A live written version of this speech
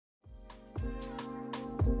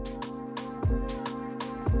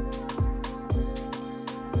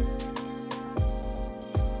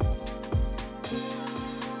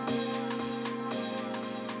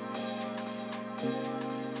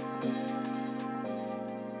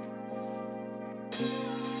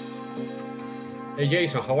Hey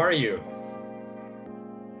Jason, how are you?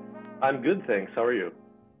 I'm good, thanks. How are you?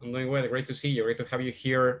 I'm doing well. Great to see you. Great to have you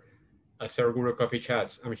here at Third Guru Coffee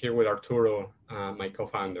Chats. I'm here with Arturo, my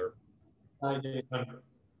co-founder. Hi, Jason.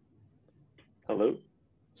 Hello.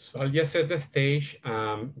 So I'll just set the stage.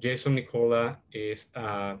 Jason Mikula is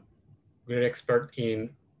a great expert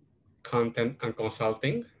in content and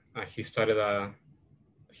consulting. He started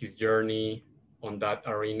his journey on that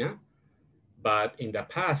arena, but in the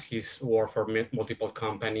past, he's worked for multiple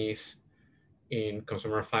companies in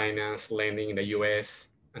consumer finance, lending in the US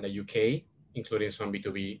and the UK, including some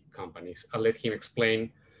B2B companies. I'll let him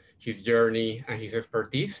explain his journey and his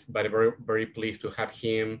expertise, but I'm very, very pleased to have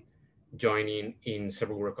him joining in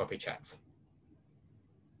several Guru Coffee Chats.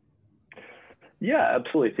 Yeah,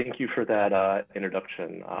 absolutely. Thank you for that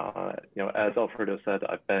introduction. As Alfredo said,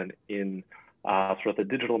 I've been in sort of the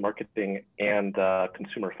digital marketing and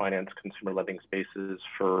consumer finance, consumer lending spaces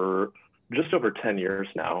for just over 10 years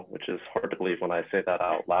now, which is hard to believe when I say that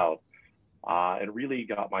out loud. And really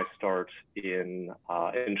got my start in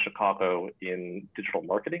Chicago in digital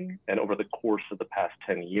marketing, and over the course of the past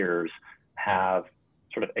 10 years have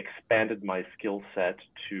sort of expanded my skill set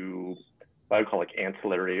to what I would call like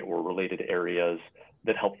ancillary or related areas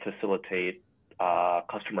that help facilitate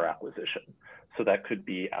customer acquisition. So that could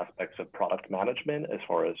be aspects of product management, as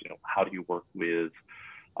far as how do you work with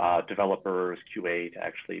developers, QA to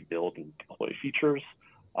actually build and deploy features.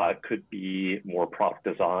 It could be more product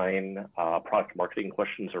design, product marketing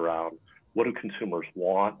questions around what do consumers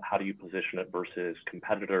want, how do you position it versus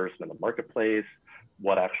competitors in the marketplace,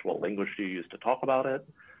 what actual language do you use to talk about it.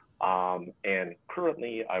 And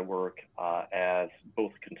currently I work as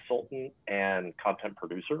both consultant and content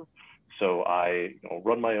producer. So I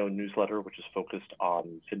run my own newsletter, which is focused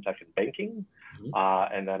on fintech and banking.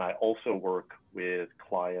 And then I also work with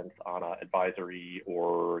clients on an advisory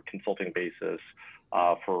or consulting basis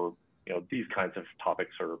for these kinds of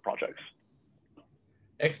topics or projects.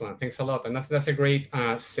 Excellent, thanks a lot. And that's a great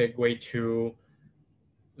segue to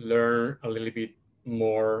learn a little bit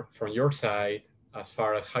more from your side as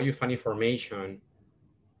far as how you find information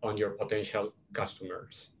on your potential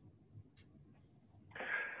customers.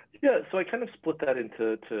 Yeah, so I kind of split that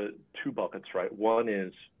into two buckets, right? One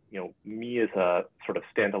is, me as a sort of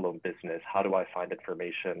standalone business, how do I find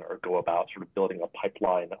information or go about sort of building a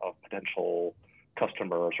pipeline of potential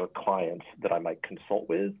customers or clients that I might consult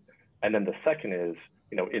with? And then the second is,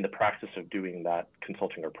 in the practice of doing that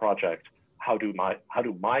consulting or project, how do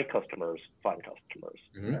my customers find customers?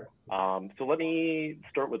 Mm-hmm. So let me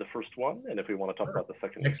start with the first one, and if we want to talk about the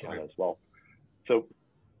second, we can as well. So,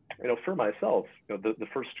 for myself, the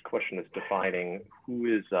first question is defining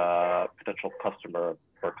who is a potential customer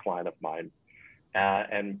or client of mine.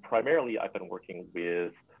 And primarily, I've been working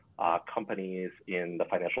with companies in the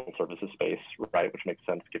financial services space, right, which makes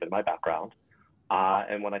sense given my background.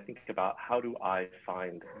 And when I think about how do I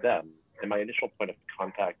find them, and my initial point of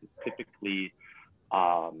contact is typically,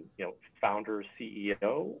 founder,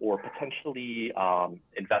 CEO, or potentially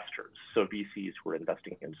investors, so VCs who are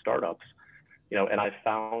investing in startups. And I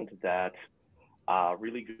found that a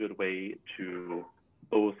really good way to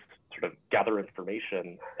both sort of gather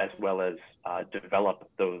information as well as develop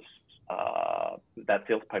those that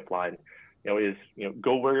sales pipeline, is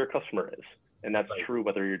go where your customer is, and that's true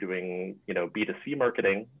whether you're doing B2C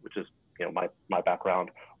marketing, which is my background,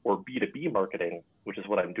 or B2B marketing, which is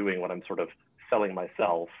what I'm doing when I'm sort of selling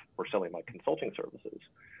myself or selling my consulting services.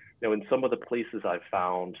 In some of the places I've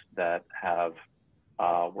found that have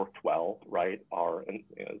worked well, right, are, and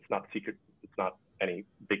it's not secret, it's not any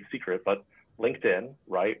big secret, but LinkedIn,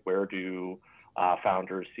 right, where do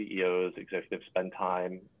founders, CEOs, executives spend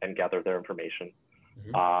time and gather their information?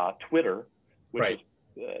 Mm-hmm. Twitter, which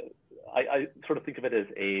is, I sort of think of it as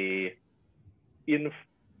a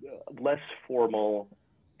less formal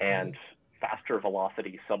and faster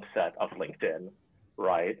velocity subset of LinkedIn,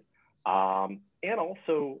 right? And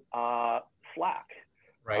also Slack.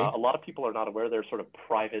 Right. A lot of people are not aware there's sort of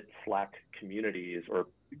private Slack communities, or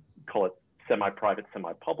call it semi-private,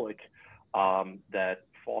 semi-public, that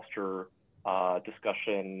foster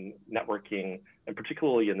discussion, networking, and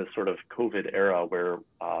particularly in this sort of COVID era where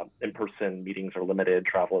in-person meetings are limited,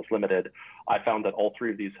 travel is limited. I found that all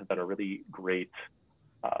three of these have been a really great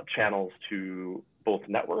channels to both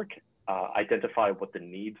network, identify what the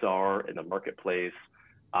needs are in the marketplace,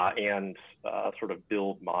 and sort of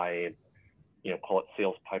build my call it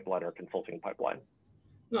sales pipeline or consulting pipeline.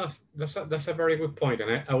 No, that's a very good point.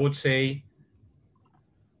 And I would say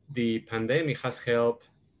the pandemic has helped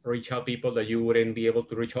reach out people that you wouldn't be able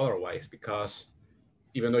to reach otherwise, because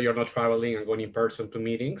even though you're not traveling and going in person to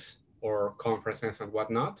meetings or conferences and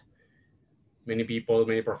whatnot, many people,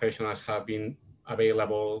 many professionals have been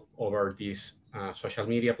available over these social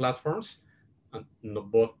media platforms, and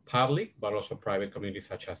both public but also private communities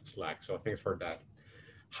such as Slack. So thanks for that.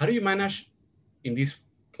 How do you manage in this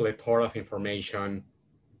plethora of information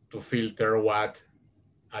to filter what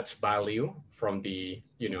adds value from the,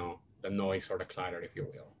 the noise or the clutter, if you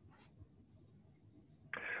will?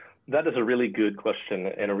 That is a really good question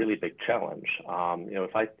and a really big challenge.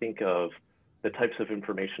 If I think of the types of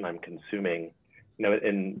information I'm consuming,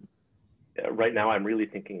 and right now I'm really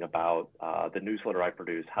thinking about the newsletter I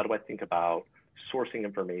produce. How do I think about sourcing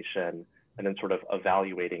information and then sort of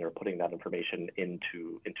evaluating or putting that information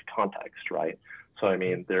into context, right? So I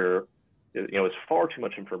mean, there, is far too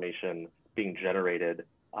much information being generated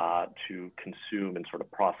to consume and sort of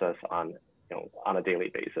process on a daily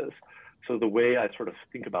basis. So the way I sort of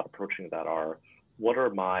think about approaching that are, what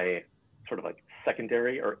are my sort of like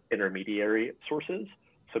secondary or intermediary sources?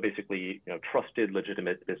 So basically, trusted,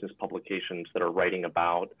 legitimate business publications that are writing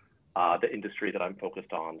about the industry that I'm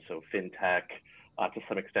focused on. So fintech, to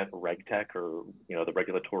some extent, regtech, or the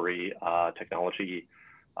regulatory technology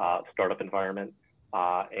startup environment,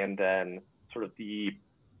 and then sort of the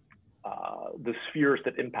spheres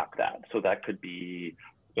that impact that. So that could be,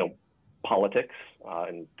 politics.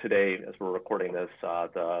 And today, as we're recording this,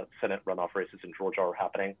 the Senate runoff races in Georgia are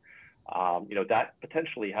happening. That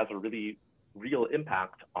potentially has a really real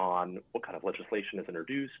impact on what kind of legislation is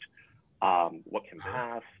introduced, what can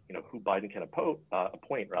pass, who Biden can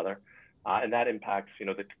appoint rather, and that impacts,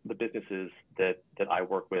 the businesses that I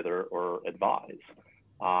work with or advise.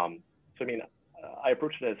 So I mean, I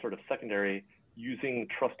approach it as sort of secondary, using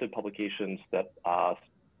trusted publications that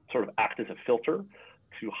sort of act as a filter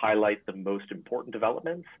to highlight the most important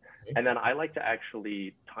developments. And then I like to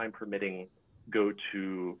actually, time permitting, go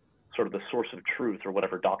to sort of the source of truth or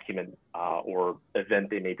whatever document or event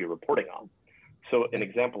they may be reporting on. So an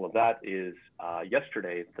example of that is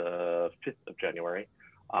yesterday, the 5th of January,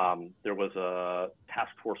 there was a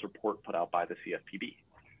task force report put out by the CFPB.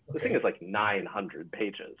 The thing is like 900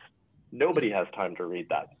 pages. Nobody has time to read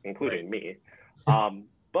that, including me.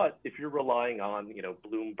 But if you're relying on,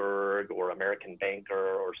 Bloomberg or American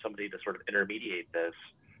Banker or somebody to sort of intermediate this,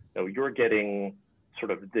 you're getting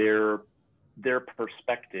sort of their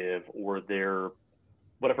perspective or their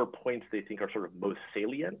whatever points they think are sort of most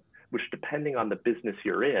salient, which depending on the business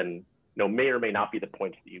you're in, may or may not be the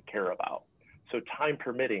points that you care about. So time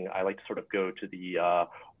permitting, I like to sort of go to the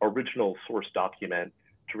original source document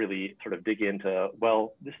to really sort of dig into,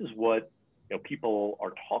 well, this is what people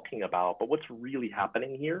are talking about, but what's really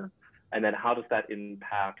happening here? And then how does that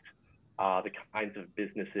impact the kinds of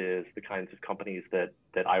businesses, the kinds of companies that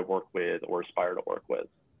I work with or aspire to work with?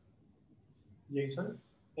 Jason,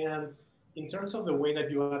 and in terms of the way that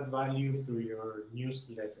you add value through your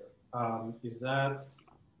newsletter, is that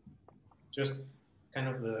just kind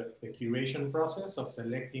of the curation process of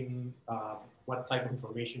selecting what type of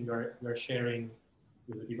information you're sharing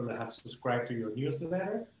with the people that have subscribed to your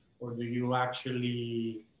newsletter? Or do you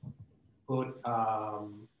actually put,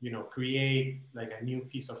 create like a new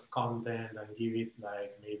piece of content and give it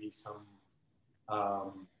like maybe some,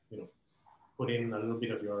 put in a little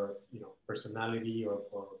bit of your, personality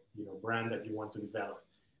or brand that you want to develop?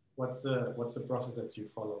 What's the process that you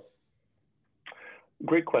follow?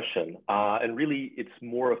 Great question. And really, it's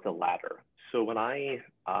more of the latter. So when I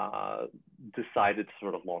decided to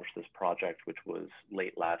sort of launch this project, which was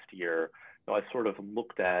late last year, I sort of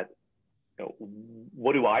looked at,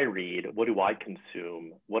 what do I read? What do I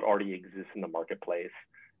consume? What already exists in the marketplace?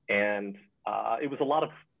 And it was a lot of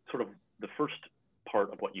sort of the first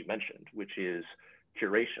part of what you mentioned, which is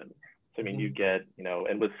curation. So I mean, you get,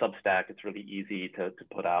 and with Substack, it's really easy to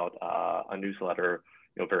put out a newsletter,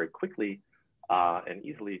 very quickly and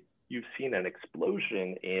easily. You've seen an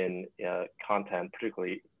explosion in content,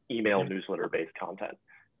 particularly email newsletter-based content.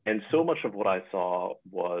 And so much of what I saw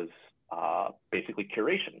was basically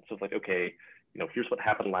curation. So it's like, okay, here's what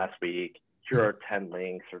happened last week. Here are 10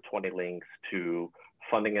 links or 20 links to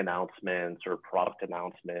funding announcements or product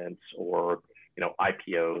announcements or,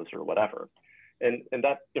 IPOs or whatever. And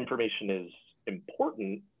that information is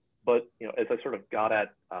important, but, as I sort of got at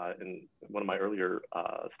in one of my earlier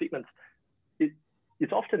statements,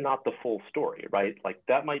 it's often not the full story, right? Like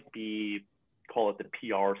that might be, call it the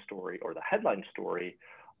PR story or the headline story,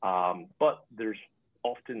 but there's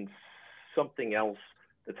often something else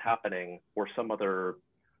that's happening or some other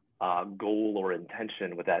goal or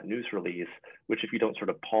intention with that news release, which if you don't sort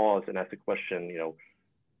of pause and ask the question,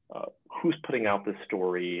 who's putting out this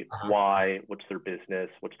story, why, what's their business,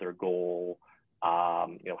 what's their goal,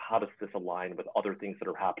 how does this align with other things that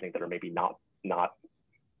are happening that are maybe not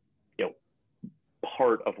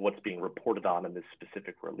part of what's being reported on in this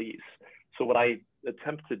specific release. So what I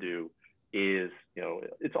attempt to do is,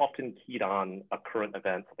 it's often keyed on a current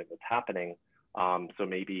event, something that's happening. So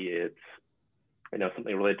maybe it's,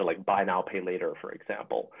 something related to like buy now, pay later, for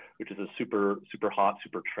example, which is a super, super hot,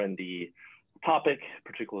 super trendy topic,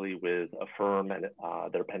 particularly with a firm and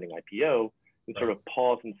their pending IPO, and sort of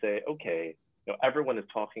pause and say, okay, everyone is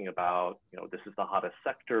talking about, this is the hottest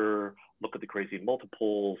sector, look at the crazy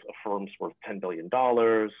multiples, a firm's worth $10 billion,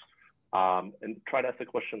 and try to ask the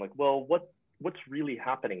question like, well, what's really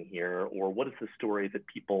happening here? Or what is the story that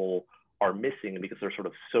people are missing because they're sort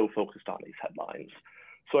of so focused on these headlines?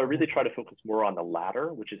 So I really try to focus more on the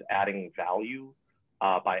latter, which is adding value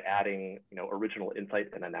by adding, original insight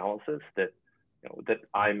and analysis that, that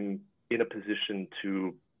I'm in a position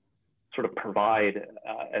to sort of provide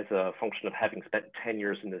as a function of having spent 10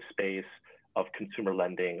 years in this space of consumer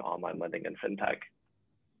lending, online lending, and fintech.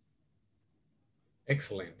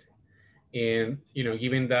 Excellent. And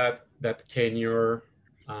given that tenure,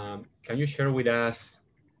 can you share with us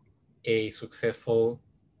a successful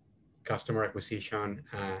customer acquisition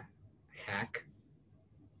hack?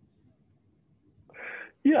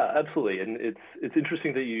 Yeah, absolutely. And it's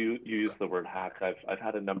interesting that you use the word hack. I've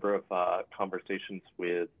had a number of conversations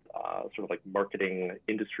with sort of like marketing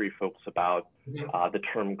industry folks about the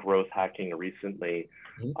term growth hacking recently.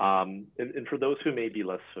 And for those who may be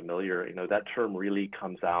less familiar, that term really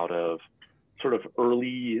comes out of sort of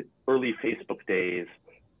early Facebook days,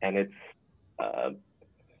 and it's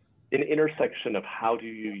an intersection of how do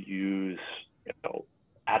you use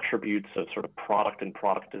attributes of sort of product and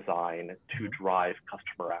product design to drive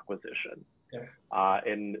customer acquisition.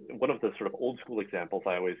 And one of the sort of old school examples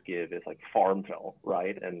I always give is like Farmville,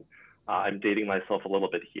 right? And I'm dating myself a little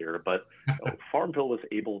bit here, but Farmville was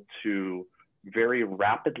able to very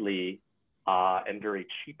rapidly and very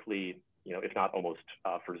cheaply, if not almost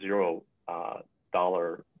for $0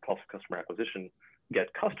 cost of customer acquisition,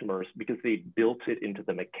 get customers because they built it into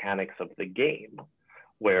the mechanics of the game,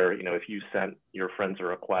 where if you sent your friends a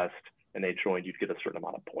request and they joined, you'd get a certain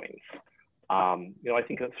amount of points. I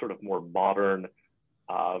think a sort of more modern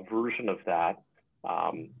version of that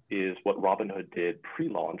is what Robinhood did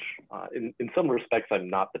pre-launch. In some respects, I'm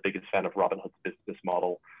not the biggest fan of Robinhood's business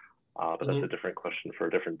model, but that's a different question for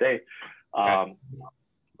a different day.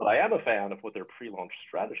 But I am a fan of what their pre-launch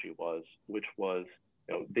strategy was, which was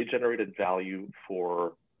they generated value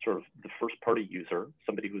for sort of the first party user,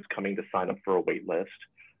 somebody who's coming to sign up for a wait list.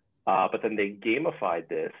 But then they gamified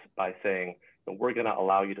this by saying, we're going to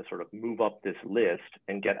allow you to sort of move up this list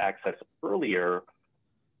and get access earlier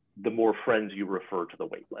the more friends you refer to the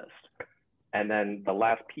wait list. And then the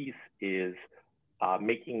last piece is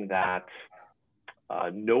making that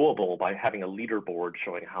knowable by having a leaderboard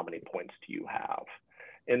showing how many points do you have.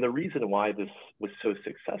 And the reason why this was so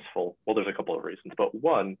successful, well, there's a couple of reasons, but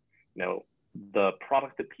one, the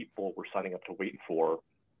product that people were signing up to wait for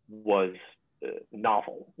was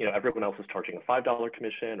novel. Everyone else is charging a $5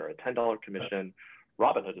 commission or a $10 commission.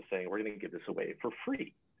 Robinhood is saying, we're going to give this away for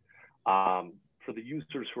free. For the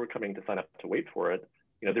users who are coming to sign up to wait for it,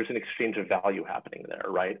 there's an exchange of value happening there,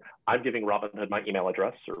 right? I'm giving Robinhood my email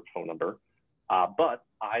address or phone number, but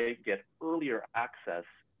I get earlier access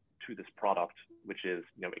to this product, which is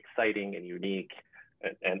exciting and unique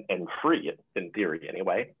and free in theory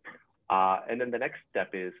anyway. And then the next step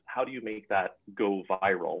is, how do you make that go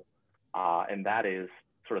viral? And that is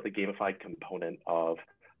sort of the gamified component of,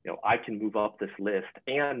 I can move up this list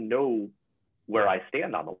and know where I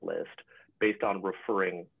stand on the list based on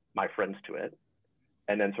referring my friends to it.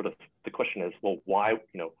 And then sort of the question is, well, why,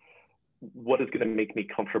 what is going to make me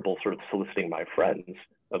comfortable sort of soliciting my friends?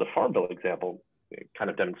 Now, the Farmville example kind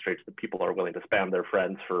of demonstrates that people are willing to spam their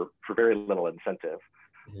friends for very little incentive.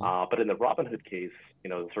 But in the Robinhood case,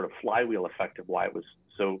 the sort of flywheel effect of why it was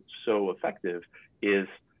so effective is,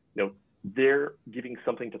 they're giving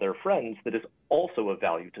something to their friends that is also of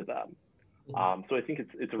value to them. So I think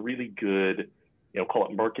it's a really good, call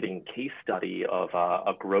it marketing case study of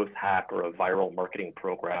a growth hack or a viral marketing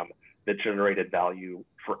program that generated value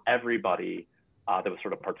for everybody that was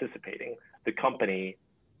sort of participating. The company,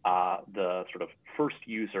 the sort of first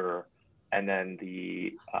user, and then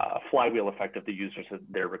the flywheel effect of the users that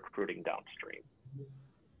they're recruiting downstream.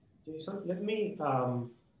 Okay, so let me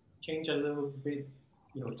change a little bit,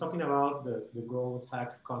 talking about the growth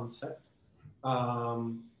hack concept.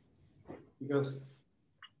 um, because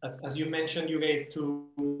as you mentioned, you gave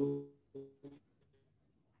two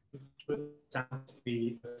examples,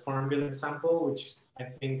 the farm bill example, which I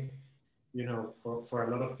think, for a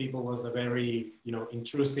lot of people was a very,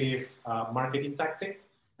 intrusive marketing tactic.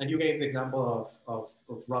 And you gave the example of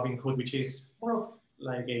Robinhood, which is more of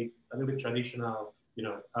like a little bit traditional,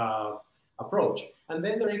 approach. And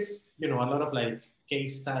then there is, a lot of like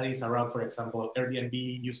case studies around, for example, Airbnb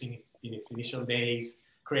using it in its initial days,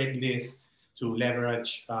 Craigslist to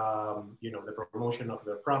leverage, the promotion of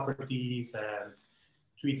their properties, and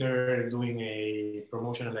Twitter doing a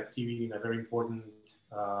promotional activity in a very important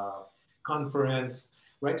conference,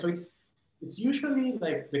 right? So it's usually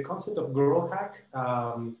like the concept of growth hack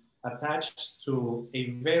attached to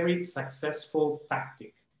a very successful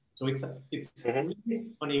tactic. So it's really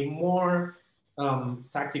on a more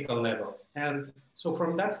tactical level. And so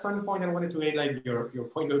from that standpoint, I wanted to get like your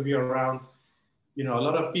point of view around, a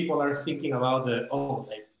lot of people are thinking about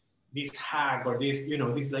like this hack or this,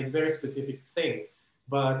 this like very specific thing.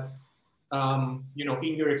 But in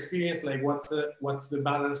your experience, like what's the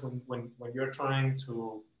balance when you're trying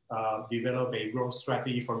to develop a growth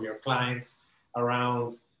strategy for your clients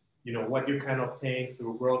around, what you can obtain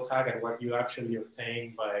through growth hack and what you actually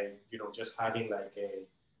obtain by, just having like a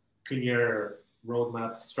clear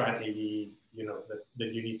roadmap strategy,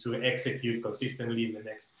 that you need to execute consistently in the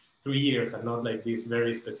next 3 years, and not like these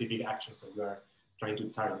very specific actions that you are trying to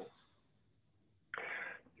target?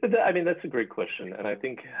 I mean, that's a great question. And I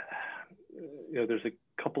think, there's a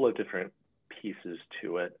couple of different pieces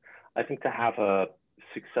to it. I think to have a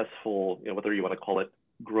successful, whether you want to call it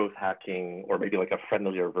growth hacking or maybe like a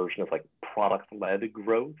friendlier version of like product-led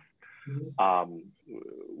growth,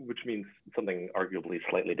 which means something arguably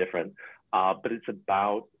slightly different, but it's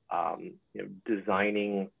about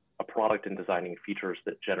designing a product and designing features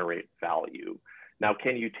that generate value. Now,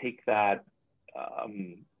 can you take that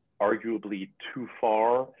arguably too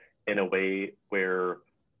far in a way where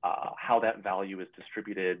how that value is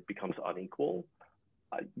distributed becomes unequal?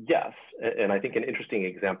 Yes, and I think an interesting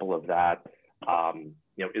example of that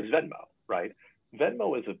is Venmo, right?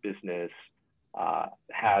 Venmo as a business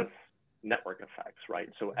has network effects, right?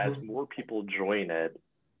 So as more people join it,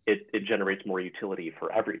 it generates more utility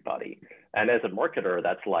for everybody. And as a marketer,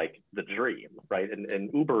 that's like the dream, right? And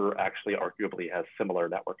Uber actually arguably has similar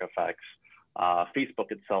network effects.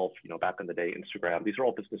 Facebook itself, back in the day, Instagram, these are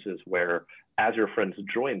all businesses where as your friends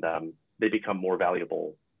join them, they become more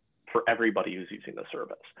valuable for everybody who's using the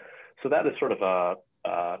service. So that is sort of a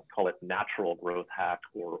call it natural growth hack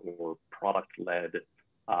or product-led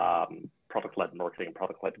marketing,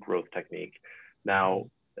 product-led growth technique. Now,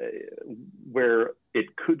 where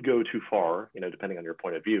it could go too far, depending on your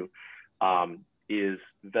point of view, is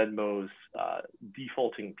Venmo's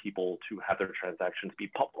defaulting people to have their transactions be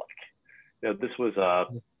public. This was a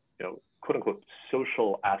quote unquote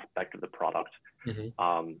social aspect of the product.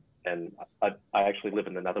 And I actually live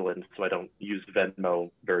in the Netherlands, so I don't use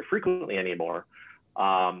Venmo very frequently anymore.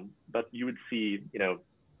 But you would see,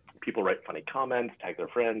 people write funny comments, tag their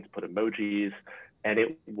friends, put emojis, and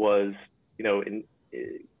it was, an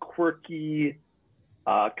quirky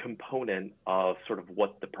component of sort of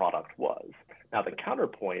what the product was. Now, the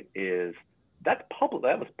counterpoint is that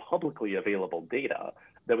was publicly available data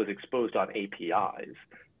that was exposed on APIs,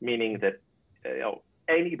 meaning that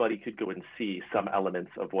anybody could go and see some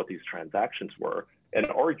elements of what these transactions were. And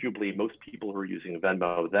arguably, most people who are using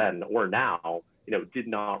Venmo then or now, did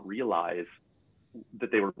not realize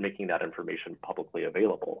that they were making that information publicly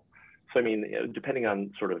available. So, I mean, depending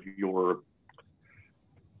on sort of your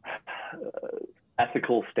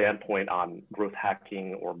ethical standpoint on growth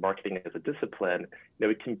hacking or marketing as a discipline,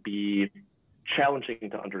 it can be challenging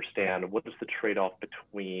to understand what is the trade-off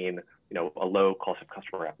between, a low cost of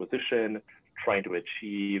customer acquisition, trying to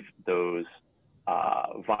achieve those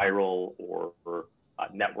viral or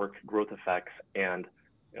network growth effects, and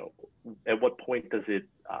at what point does it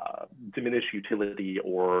diminish utility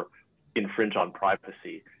or infringe on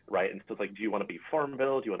privacy, right? And so it's like, do you want to be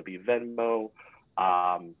Farmville? Do you want to be Venmo?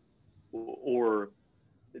 Or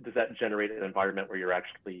does that generate an environment where you're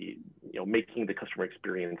actually, making the customer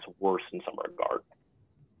experience worse in some regard?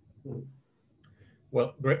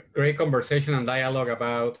 Well, great conversation and dialogue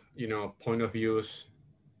about, point of views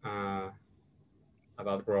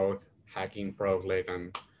about growth, hacking, product-led,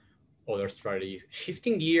 and other strategies.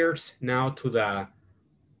 Shifting gears now to the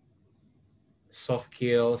soft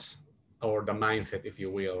skills or the mindset, if you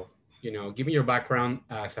will. Given your background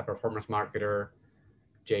as a performance marketer,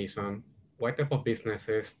 Jason, what type of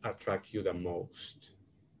businesses attract you the most?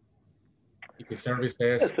 It is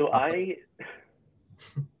services. Yeah, so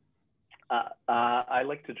I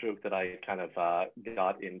like to joke that I kind of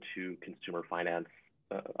got into consumer finance.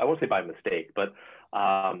 I won't say by mistake, but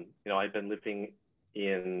I've been living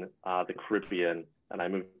in the Caribbean, and I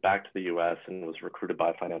moved back to the U.S. and was recruited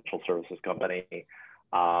by a financial services company,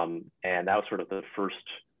 and that was sort of the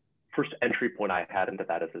first entry point I had into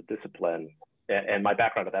that as a discipline. And my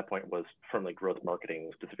background at that point was firmly growth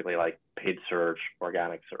marketing, specifically like paid search,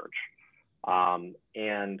 organic search,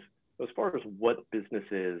 and as far as what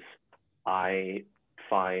businesses I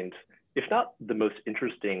find, if not the most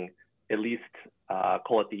interesting, at least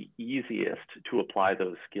call it the easiest to apply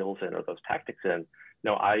those skills in or those tactics in.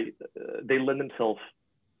 They lend themselves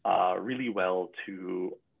really well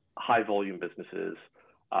to high volume businesses,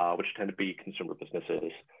 which tend to be consumer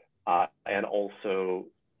businesses, and also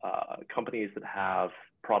companies that have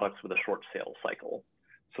products with a short sales cycle.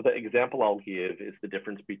 So the example I'll give is the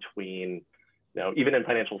difference between, even in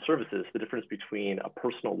financial services, the difference between a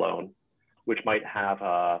personal loan, which might have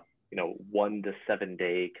a 1 to 7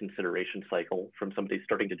 day consideration cycle from somebody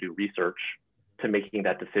starting to do research to making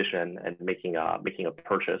that decision and making a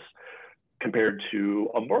purchase, compared to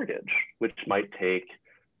a mortgage, which might take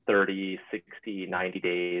 30, 60, 90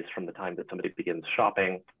 days from the time that somebody begins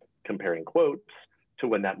shopping, comparing quotes, to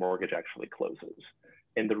when that mortgage actually closes.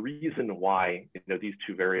 And the reason why these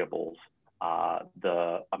two variables,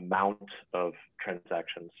 the amount of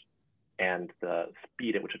transactions and the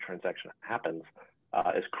speed at which a transaction happens,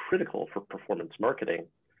 is critical for performance marketing,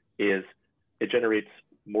 is it generates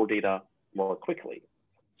more data more quickly.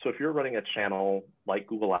 So if you're running a channel like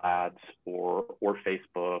Google Ads or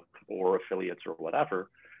Facebook or affiliates or whatever,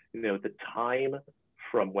 the time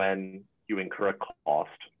from when you incur a cost,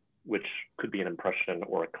 which could be an impression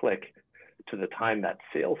or a click, to the time that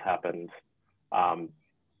sales happens,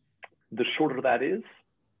 the shorter that is,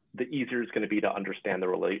 the easier it's going to be to understand the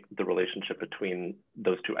relationship between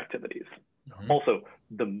those two activities. Mm-hmm. Also,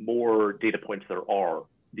 the more data points there are,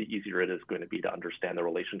 the easier it is going to be to understand the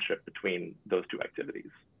relationship between those two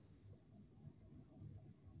activities.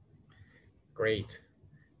 Great.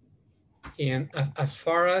 And as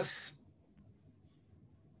far as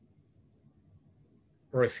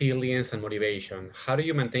resilience and motivation, how do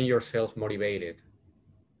you maintain yourself motivated?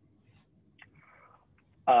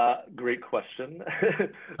 Great question.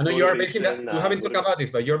 I know you are based in you haven't talked about this,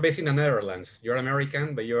 but you're based in the Netherlands. You're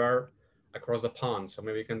American, but you are across the pond. So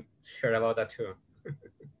maybe you can share about that too.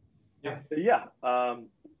 Yeah.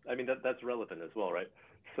 I mean, that's relevant as well, right?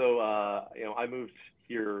 So, I moved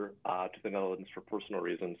here to the Netherlands for personal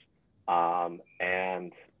reasons.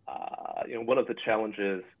 And one of the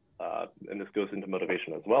challenges, and this goes into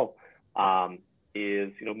motivation as well,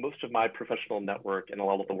 is, most of my professional network and a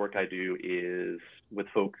lot of the work I do is with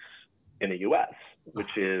folks in the US,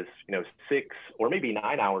 which is, 6 or maybe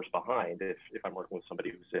 9 hours behind if I'm working with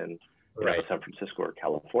somebody who's in San Francisco or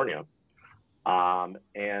California. And,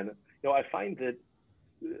 I find that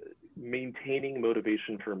maintaining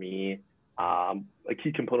motivation for me, a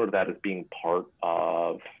key component of that is being part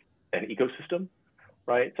of an ecosystem,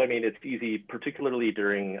 right? So, I mean, it's easy, particularly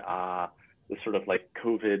during this sort of like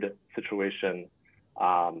COVID situation,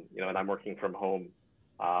 and I'm working from home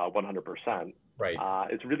 100%. Right.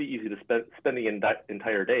 It's really easy to spend the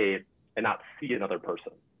entire day and not see another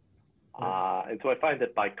person. And so I find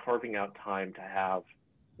that by carving out time to have,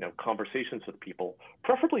 conversations with people,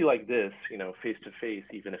 preferably like this, face to face,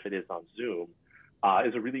 even if it is on Zoom,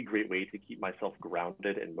 is a really great way to keep myself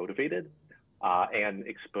grounded and motivated, and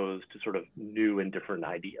exposed to sort of new and different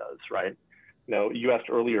ideas, right? You asked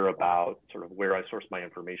earlier about sort of where I source my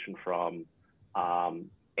information from,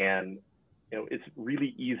 and it's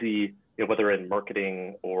really easy, whether in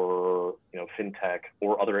marketing or fintech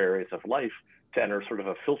or other areas of life, to enter sort of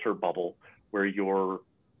a filter bubble where you're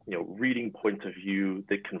reading points of view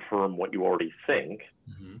that confirm what you already think,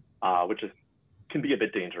 mm-hmm. Which can be a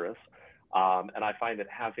bit dangerous. And I find that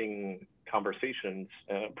having conversations,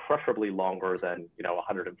 preferably longer than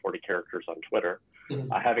 140 characters on Twitter,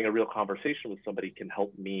 mm-hmm. Having a real conversation with somebody can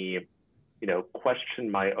help me,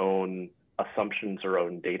 question my own assumptions or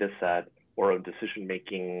own data set or own decision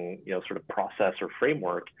making, sort of process or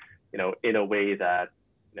framework, in a way that,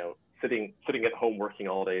 sitting at home working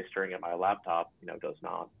all day staring at my laptop, does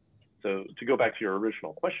not. So to go back to your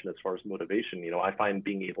original question, as far as motivation, I find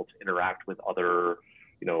being able to interact with other,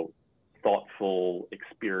 thoughtful,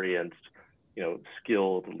 experienced,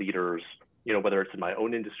 skilled leaders, whether it's in my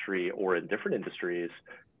own industry or in different industries,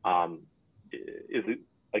 is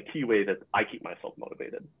a key way that I keep myself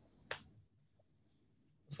motivated.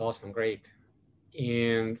 That's awesome, great.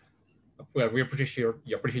 And well, we appreciate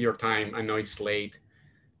your time. I know it's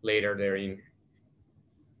later there in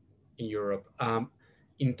Europe.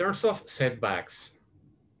 In terms of setbacks,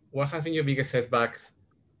 what has been your biggest setbacks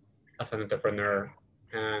as an entrepreneur,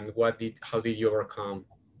 and how did you overcome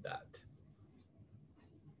that?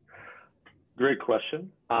 Great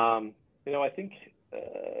question. I think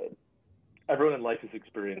everyone in life has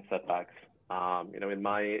experienced setbacks. In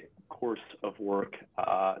my course of work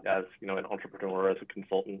as an entrepreneur, as a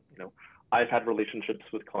consultant, I've had relationships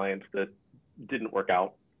with clients that didn't work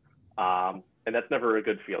out, and that's never a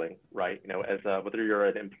good feeling, right? As whether you're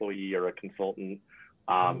an employee or a consultant,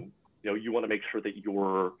 you want to make sure that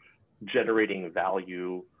you're generating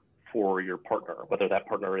value for your partner, whether that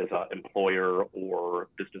partner is an employer or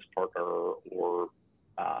business partner or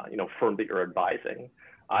firm that you're advising.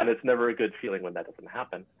 And it's never a good feeling when that doesn't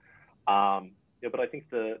happen. But I think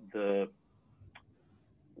the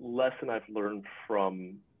lesson I've learned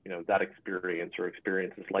from that experience or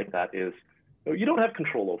experiences like that is you don't have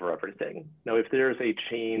control over everything. Now, if there's a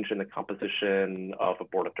change in the composition of a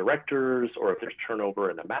board of directors, or if there's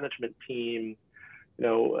turnover in a management team,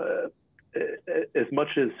 as much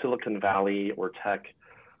as Silicon Valley or tech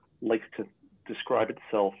likes to describe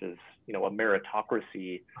itself as a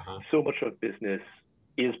meritocracy, so much of business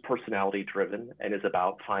is personality driven and is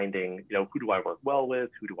about finding who do I work well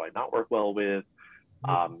with, who do I not work well with,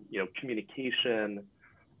 communication.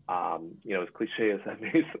 As cliche as that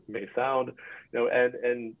may sound,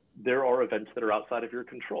 and there are events that are outside of your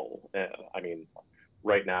control.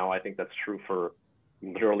 Right now, I think that's true for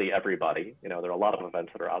literally everybody. There are a lot of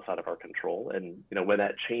events that are outside of our control, and when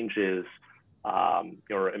that changes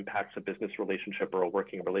or impacts a business relationship or a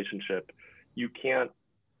working relationship, you can't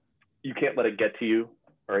let it get to you,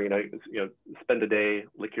 or spend a day,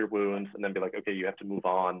 lick your wounds, and then be like, okay, you have to move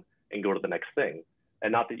on and go to the next thing.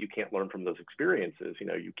 And not that you can't learn from those experiences,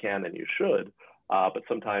 you can and you should, but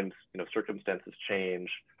sometimes, circumstances change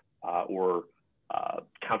or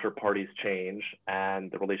counterparties change, and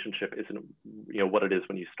the relationship isn't, what it is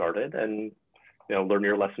when you started, and, learn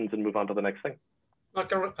your lessons and move on to the next thing. I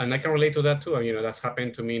can relate to that too. That's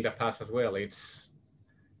happened to me in the past as well. It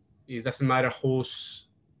doesn't matter who's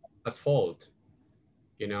at fault,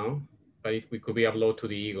 but we could be a blow to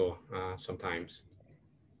the ego sometimes.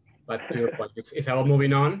 But to your point, it's about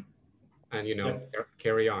moving on and,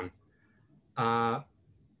 carry on. I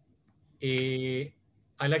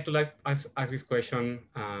like to ask this question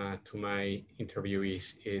to my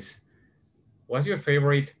interviewees is, what's your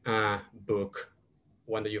favorite book,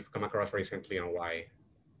 one that you've come across recently, and why?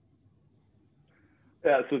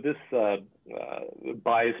 Yeah, so this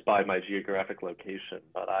biased by my geographic location,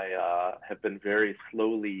 but I have been very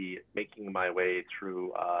slowly making my way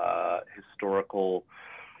through historical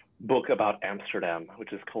book about Amsterdam,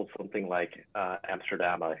 which is called something like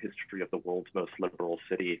Amsterdam, A History of the World's Most Liberal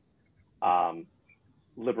City,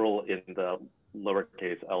 liberal in the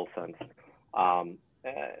lowercase L sense. And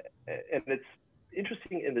it's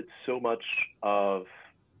interesting in that so much of,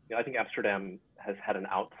 I think Amsterdam has had an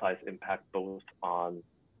outsized impact both on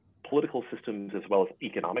political systems as well as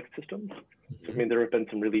economic systems. So, there have been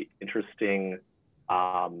some really interesting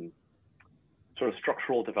sort of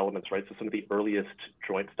structural developments, right? So some of the earliest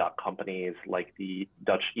joint stock companies, like the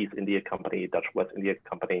Dutch East India Company, Dutch West India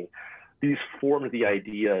Company, these formed the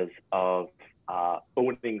ideas of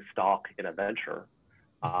owning stock in a venture.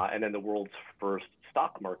 And then the world's first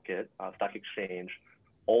stock market, stock exchange,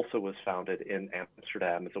 also was founded in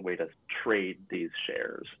Amsterdam as a way to trade these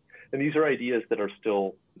shares. And these are ideas that are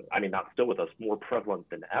still, not still with us, more prevalent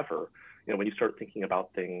than ever. When you start thinking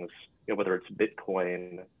about things, whether it's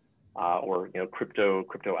Bitcoin, or crypto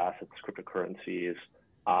assets, cryptocurrencies,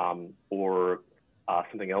 or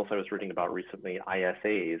something else I was reading about recently,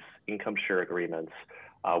 ISAs, income share agreements,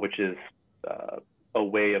 which is a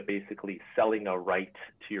way of basically selling a right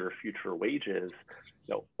to your future wages.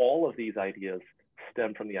 All of these ideas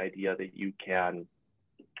stem from the idea that you can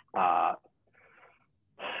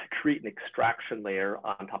create an extraction layer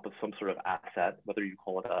on top of some sort of asset, whether you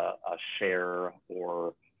call it a share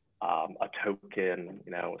or a token,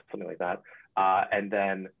 something like that, and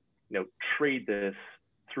then, trade this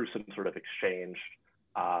through some sort of exchange,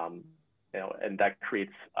 and that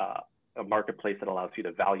creates a marketplace that allows you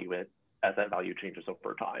to value it as that value changes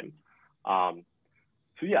over time.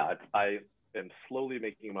 So yeah, I am slowly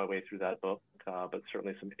making my way through that book, but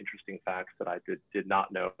certainly some interesting facts that I did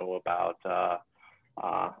not know about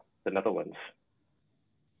the Netherlands.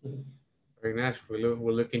 Very nice. We'll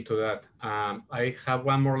look into that. I have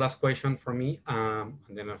one more last question for me, and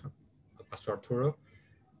then I'll pass to Arturo.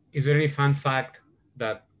 Is there any fun fact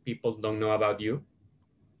that people don't know about you?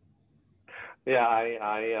 Yeah,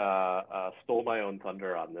 I stole my own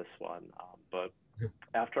thunder on this one. But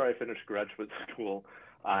after I finished graduate school,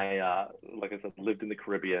 Like I said, lived in the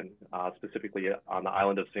Caribbean, specifically on the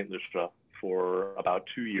island of St. Lucia for about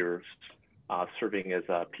 2 years, serving as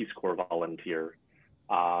a Peace Corps volunteer.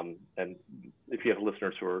 And if you have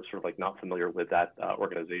listeners who are sort of like not familiar with that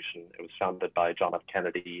organization, it was founded by John F.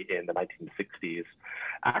 Kennedy in the 1960s,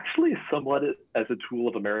 actually somewhat as a tool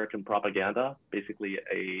of American propaganda, basically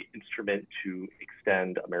a instrument to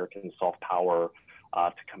extend American soft power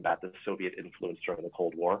to combat the Soviet influence during the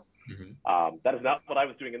Cold War. Mm-hmm. That is not what I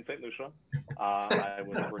was doing in St. Lucia.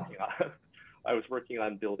 I was working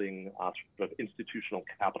on building sort of institutional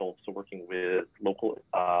capital, so working with local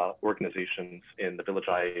organizations in the village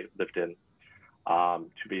I lived in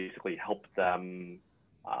to basically help them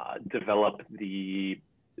develop the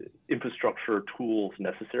infrastructure tools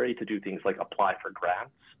necessary to do things like apply for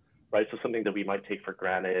grants, right? So something that we might take for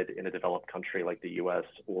granted in a developed country like the US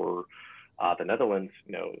or the Netherlands,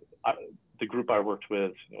 the group I worked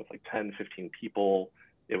with, it was like 10, 15 people.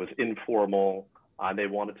 It was informal. They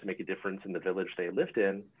wanted to make a difference in the village they lived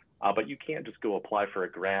in, but you can't just go apply for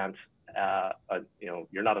a grant.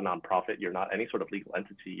 You're not a nonprofit. You're not any sort of legal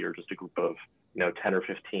entity. You're just a group of 10 or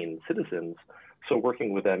 15 citizens. So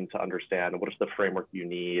working with them to understand what is the framework you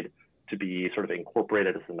need to be sort of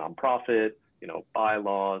incorporated as a nonprofit,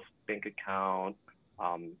 bylaws, bank account,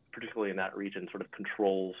 particularly in that region, sort of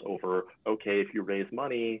controls over, okay, if you raise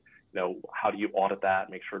money, how do you audit that,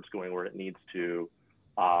 make sure it's going where it needs to.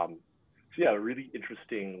 So yeah, a really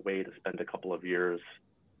interesting way to spend a couple of years,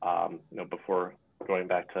 before going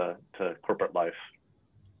back to corporate life.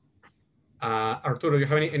 Arturo, do you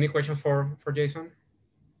have any questions for Jason?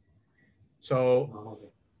 So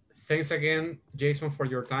thanks again, Jason, for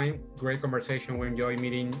your time. Great conversation. We enjoy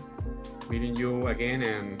meeting you again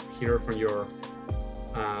and hear from your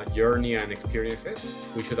journey and experiences.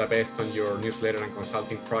 Wish you the best on your newsletter and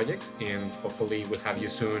consulting projects, and hopefully we'll have you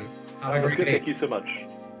soon. Have a great day. Thank you so much.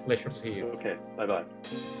 Pleasure to see you. Okay, bye-bye.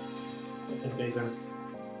 Thanks, Jason.